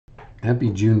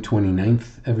Happy June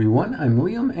 29th, everyone. I'm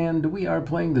Liam, and we are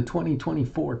playing the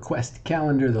 2024 Quest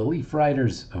Calendar, the Leaf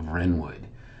Riders of Wrenwood.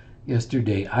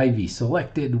 Yesterday, Ivy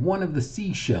selected one of the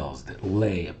seashells that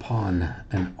lay upon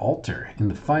an altar in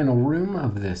the final room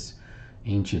of this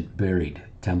ancient buried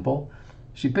temple.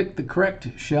 She picked the correct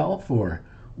shell, for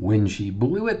when she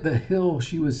blew it, the hill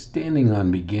she was standing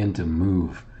on began to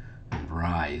move and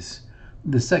rise.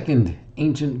 The second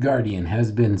ancient guardian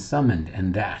has been summoned,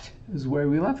 and that is where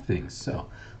we left things. So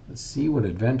let's see what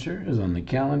adventure is on the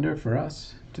calendar for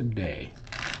us today.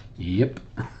 Yep,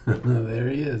 there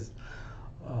he is.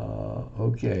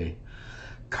 Okay.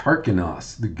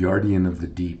 Karkinos, the guardian of the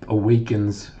deep,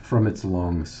 awakens from its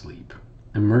long sleep.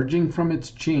 Emerging from its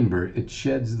chamber, it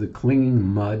sheds the clinging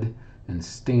mud and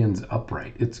stands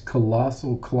upright, its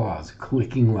colossal claws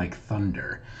clicking like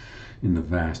thunder in the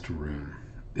vast room.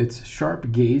 Its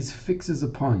sharp gaze fixes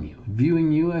upon you,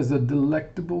 viewing you as a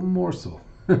delectable morsel.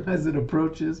 As it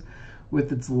approaches,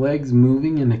 with its legs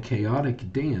moving in a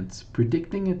chaotic dance,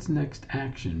 predicting its next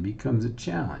action becomes a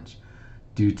challenge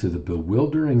due to the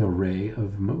bewildering array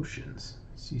of motions.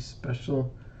 See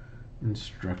special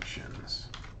instructions.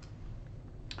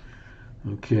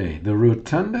 Okay, the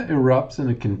rotunda erupts in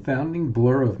a confounding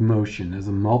blur of motion as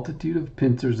a multitude of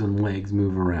pincers and legs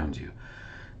move around you.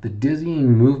 The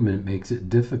dizzying movement makes it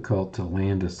difficult to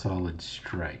land a solid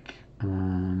strike.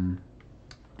 And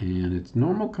it's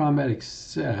normal combat,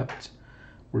 except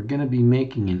we're going to be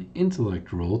making an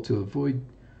intellect roll to avoid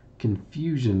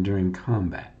confusion during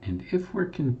combat. And if we're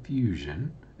confused,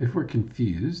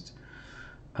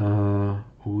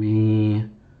 we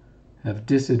have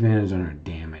disadvantage on our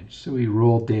damage. So we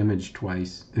roll damage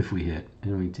twice if we hit,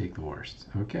 and we take the worst.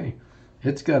 Okay,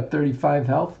 it's got 35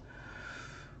 health.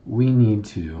 We need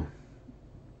to,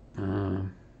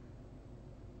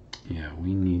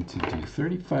 we need to do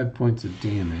 35 points of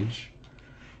damage,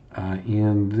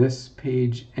 and this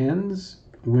page ends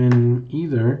when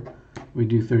either we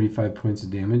do 35 points of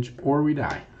damage or we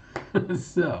die.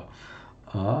 So,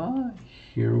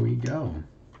 here we go.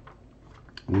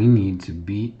 We need to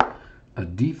beat a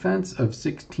defense of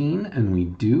 16, and we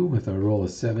do with our roll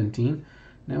of 17.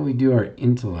 Now we do our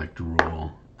intellect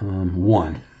roll,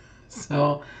 1.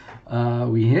 So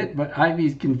we hit, but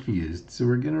Ivy's confused. So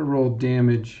we're going to roll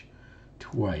damage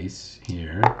twice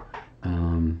here.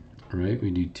 Right,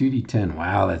 we do 2d10.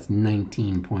 Wow, that's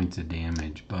 19 points of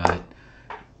damage, but,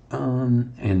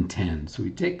 and 10. So we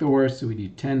take the worst, so we do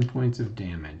 10 points of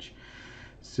damage.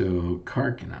 So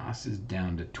Karkinos is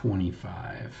down to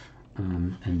 25.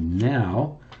 And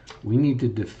now we need to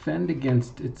defend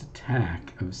against its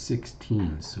attack of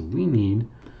 16. So we need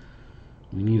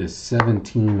a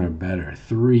 17 or better.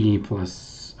 3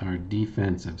 plus our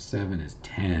defense of 7 is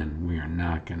 10. We are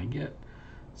not going to get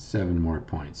 7 more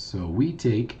points. So we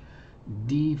take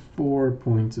D4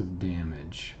 points of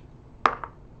damage.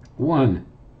 1.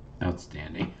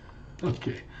 Outstanding.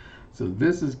 Okay. So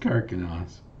this is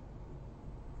Karkinos.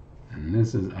 And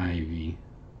this is Ivy.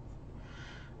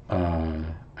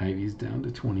 Ivy's down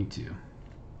to 22.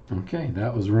 Okay,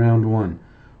 that was round 1.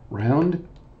 Round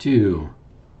 2.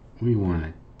 We're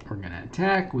going to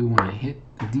attack. We want to hit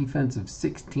a defense of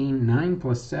 16. 9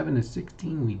 plus 7 is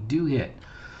 16. We do hit.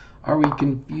 Are we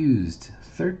confused?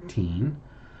 13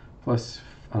 plus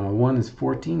 1 is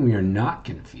 14. We are not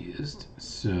confused.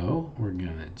 So we're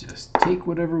going to just take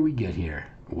whatever we get here.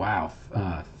 Wow.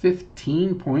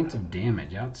 15 points of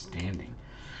damage. Outstanding.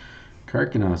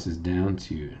 Karkinos is down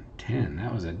to 10.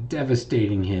 That was a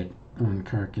devastating hit on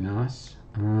Karkinos.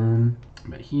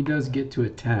 But he does get to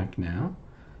attack now.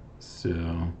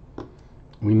 So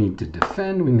we need to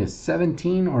defend. We need a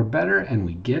 17 or better, and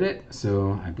we get it.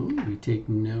 So I believe we take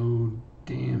no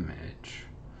damage.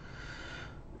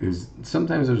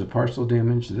 Sometimes there's a partial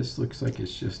damage. This looks like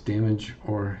it's just damage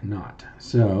or not.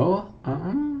 So,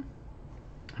 all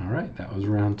right, that was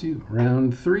round 2.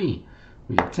 Round 3,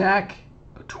 we attack.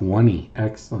 20.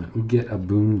 Excellent. We get a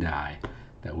boon die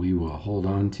that we will hold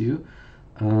on to.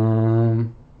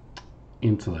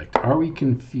 Intellect. Are we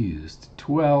confused?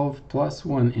 12 plus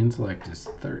 1 intellect is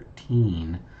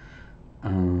 13.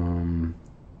 And,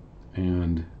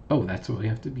 oh, that's what we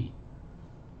have to beat.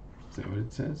 Is that what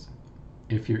it says?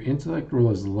 If your intellect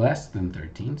roll is less than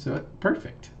 13, so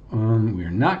perfect. We are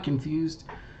not confused.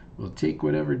 We'll take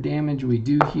whatever damage we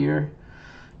do here.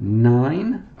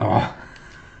 9. Oh,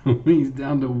 he's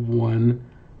down to 1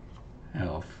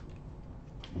 health.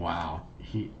 Wow.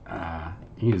 He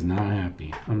is not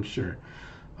happy, I'm sure.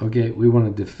 Okay, we want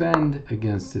to defend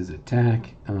against his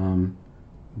attack.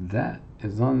 That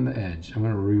is on the edge. I'm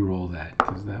going to re-roll that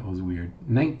because that was weird.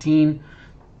 19.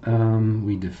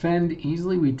 We defend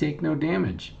easily. We take no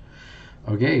damage.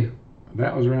 Okay,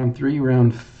 that was round 3.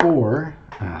 Round 4,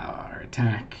 our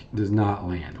attack does not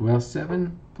land. Well,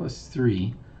 7 plus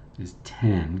 3 is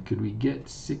 10. Could we get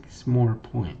 6 more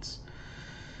points?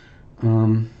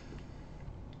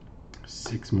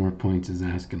 6 more points is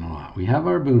asking a lot. We have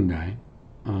our boon die.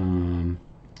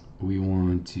 We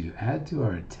want to add to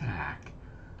our attack.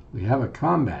 We have a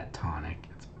combat tonic.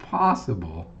 It's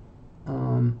possible.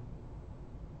 And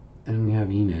we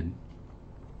have Enid.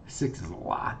 6 is a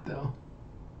lot, though.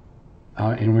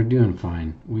 And we're doing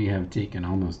fine. We have taken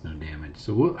almost no damage.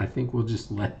 So I think we'll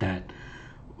just let that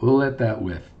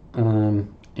whiff. And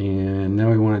now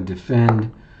we want to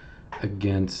defend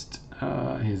against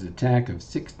his attack of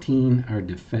 16. Our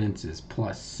defense is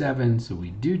 +7, so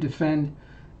we do defend.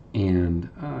 And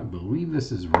I believe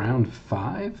this is round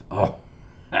 5. Oh,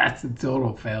 that's a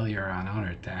total failure on our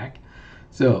attack.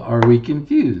 So are we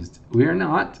confused? We are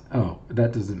not. Oh,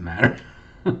 that doesn't matter.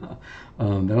 That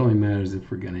only matters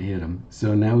if we're going to hit him.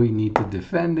 So now we need to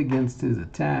defend against his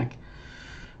attack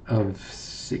of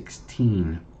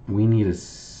 16. We need a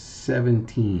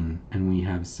 17, and we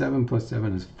have 7 plus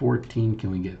 7 is 14.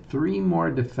 Can we get 3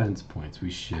 more defense points? We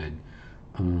should.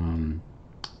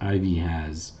 Ivy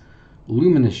has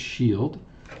Luminous Shield,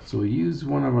 so we'll use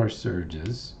one of our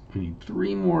surges. We need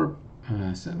 3 more,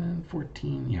 7,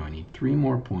 14. Yeah, we need 3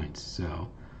 more points. So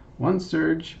 1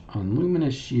 surge on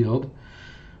Luminous Shield.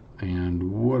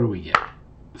 And what do we get?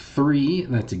 3.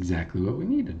 That's exactly what we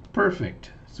needed.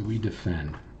 Perfect. So we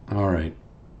defend. All right.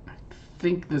 I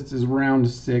think this is round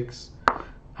 6.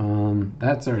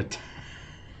 That's our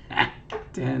attack.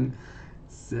 10.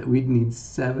 So we'd need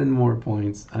 7 more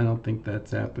points. I don't think that's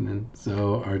happening.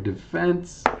 So our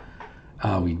defense,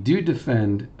 we do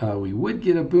defend. We would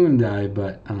get a boon die,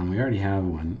 but we already have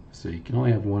one. So you can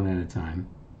only have 1 at a time.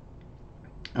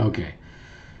 Okay.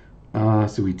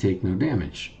 So we take no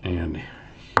damage. And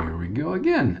here we go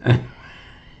again.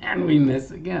 And we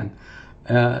miss again.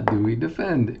 Do we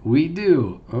defend? We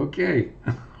do. Okay.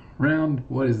 Round,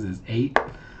 what is this, 8?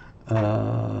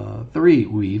 3.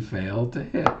 We fail to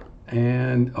hit.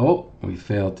 And, oh, we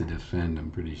failed to defend,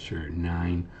 I'm pretty sure.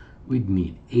 9. We'd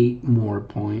need 8 more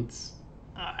points.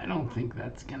 I don't think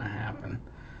that's going to happen.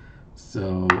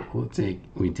 So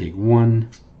we take 1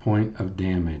 point of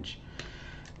damage.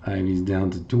 Ivy's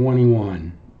down to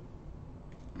 21.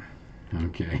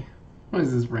 Okay. What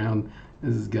is this round?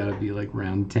 This has got to be like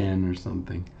round 10 or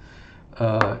something.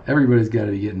 Everybody's got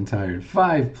to be getting tired.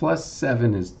 5 plus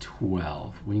 7 is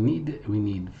 12. We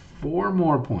need 4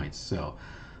 more points. So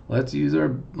let's use our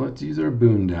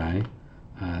boon die.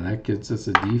 That gets us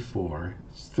a D4.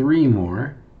 It's 3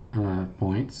 more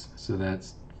points. So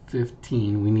that's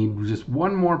 15. We need just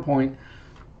 1 more point.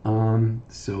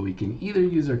 So we can either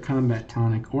use our combat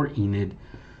tonic or Enid.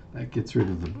 That gets rid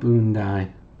of the boon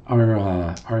die.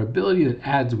 Our ability that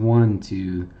adds 1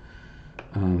 to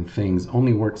things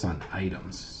only works on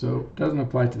items, so it doesn't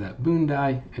apply to that boon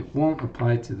die. It won't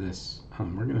apply to this.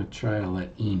 We're gonna try to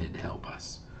let Enid help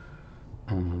us.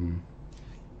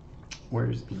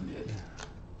 Where's Enid?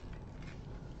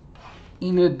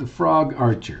 Enid the Frog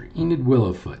Archer. Enid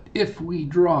Willowfoot. If we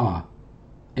draw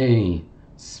a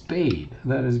spade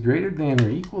that is greater than or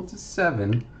equal to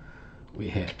 7, we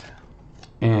hit.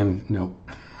 And nope.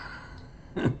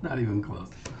 Not even close.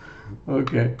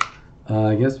 Okay.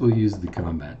 I guess we'll use the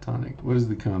combat tonic. What does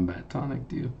the combat tonic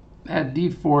do? Add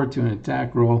D4 to an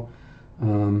attack roll.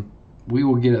 We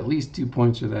will get at least 2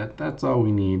 points for that. That's all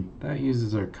we need. That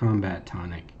uses our combat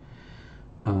tonic.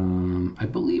 I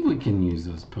believe we can use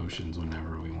those potions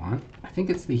whenever we want. I think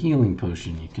it's the healing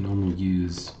potion you can only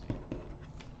use.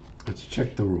 Let's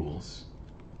check the rules.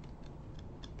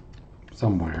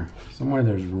 Somewhere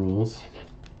there's rules.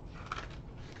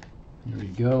 Here we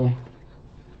go.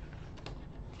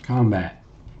 Combat.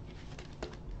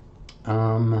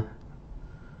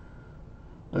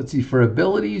 Let's see, for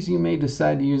abilities, you may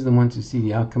decide to use them once you see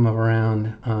the outcome of a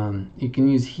round. You can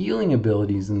use healing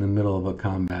abilities in the middle of a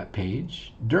combat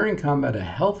page. During combat, a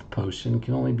health potion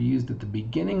can only be used at the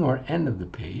beginning or end of the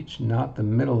page, not the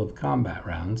middle of combat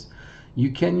rounds.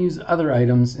 You can use other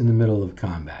items in the middle of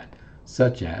combat,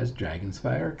 such as Dragon's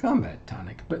Fire Combat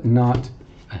Tonic, but not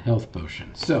a health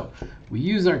potion. So, we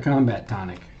use our combat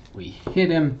tonic, we hit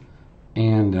him,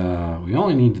 and we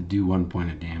only need to do 1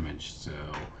 point of damage, so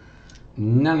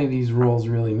none of these rolls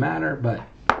really matter, but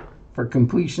for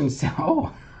completion,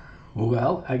 oh,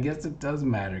 well, I guess it does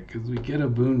matter, because we get a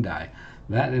boon die.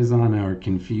 That is on our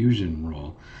confusion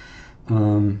roll.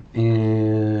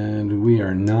 And we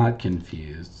are not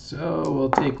confused, so we'll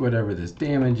take whatever this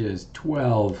damage is.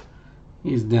 12.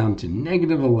 He's down to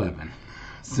 -11.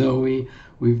 So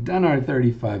we've done our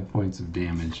 35 points of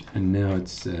damage, and now it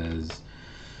says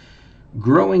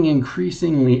Growing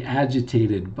increasingly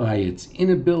agitated by its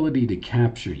inability to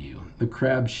capture you, the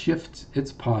crab shifts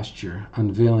its posture,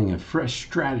 unveiling a fresh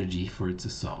strategy for its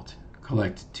assault.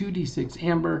 Collect 2d6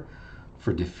 amber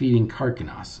for defeating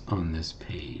Karkinos on this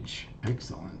page.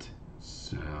 Excellent.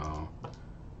 So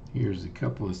here's a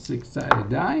couple of 6-sided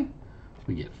die.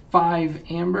 We get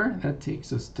 5 amber. That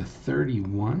takes us to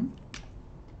 31.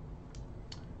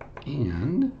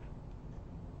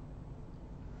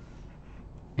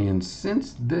 And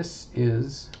since this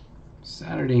is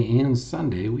Saturday and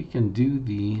Sunday, we can do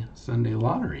the Sunday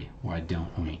lottery. Why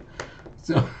don't we?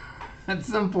 So at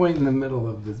some point in the middle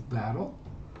of this battle,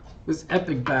 this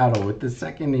epic battle with the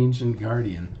second ancient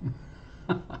guardian.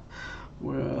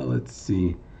 Well, let's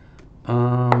see.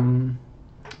 What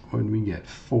did we get?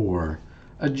 4.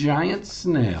 A giant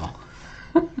snail.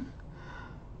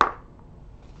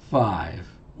 5.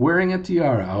 Wearing a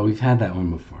tiara. Oh, we've had that one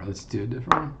before. Let's do a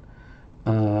different one.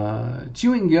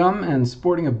 Chewing gum and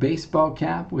sporting a baseball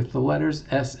cap with the letters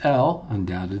SL,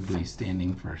 undoubtedly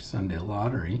standing for Sunday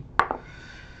Lottery.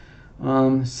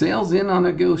 Sails in on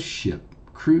a ghost ship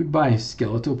crewed by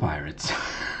skeletal pirates.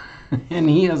 And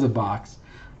he has a box.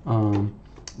 The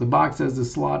box has a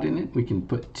slot in it. We can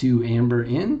put 2 amber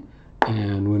in.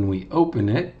 And when we open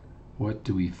it, what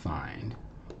do we find?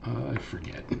 I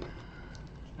forget.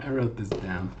 I wrote this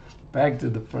down. Back to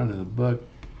the front of the book.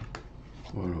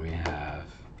 What do we have?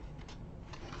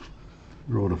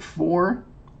 Rolled a 4.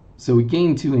 So we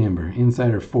gained 2 amber.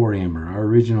 Inside are 4 amber. Our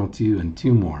original 2 and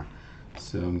 2 more.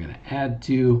 So I'm going to add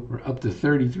 2. We're up to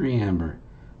 33 amber.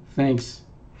 Thanks,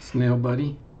 Snail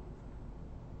Buddy.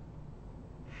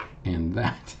 And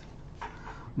that,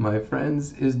 my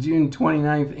friends, is June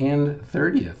 29th and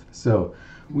 30th. So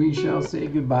we shall say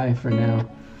goodbye for now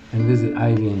and visit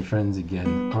Ivy and friends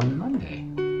again on Monday.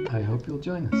 I hope you'll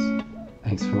join us.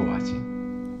 Thanks for watching.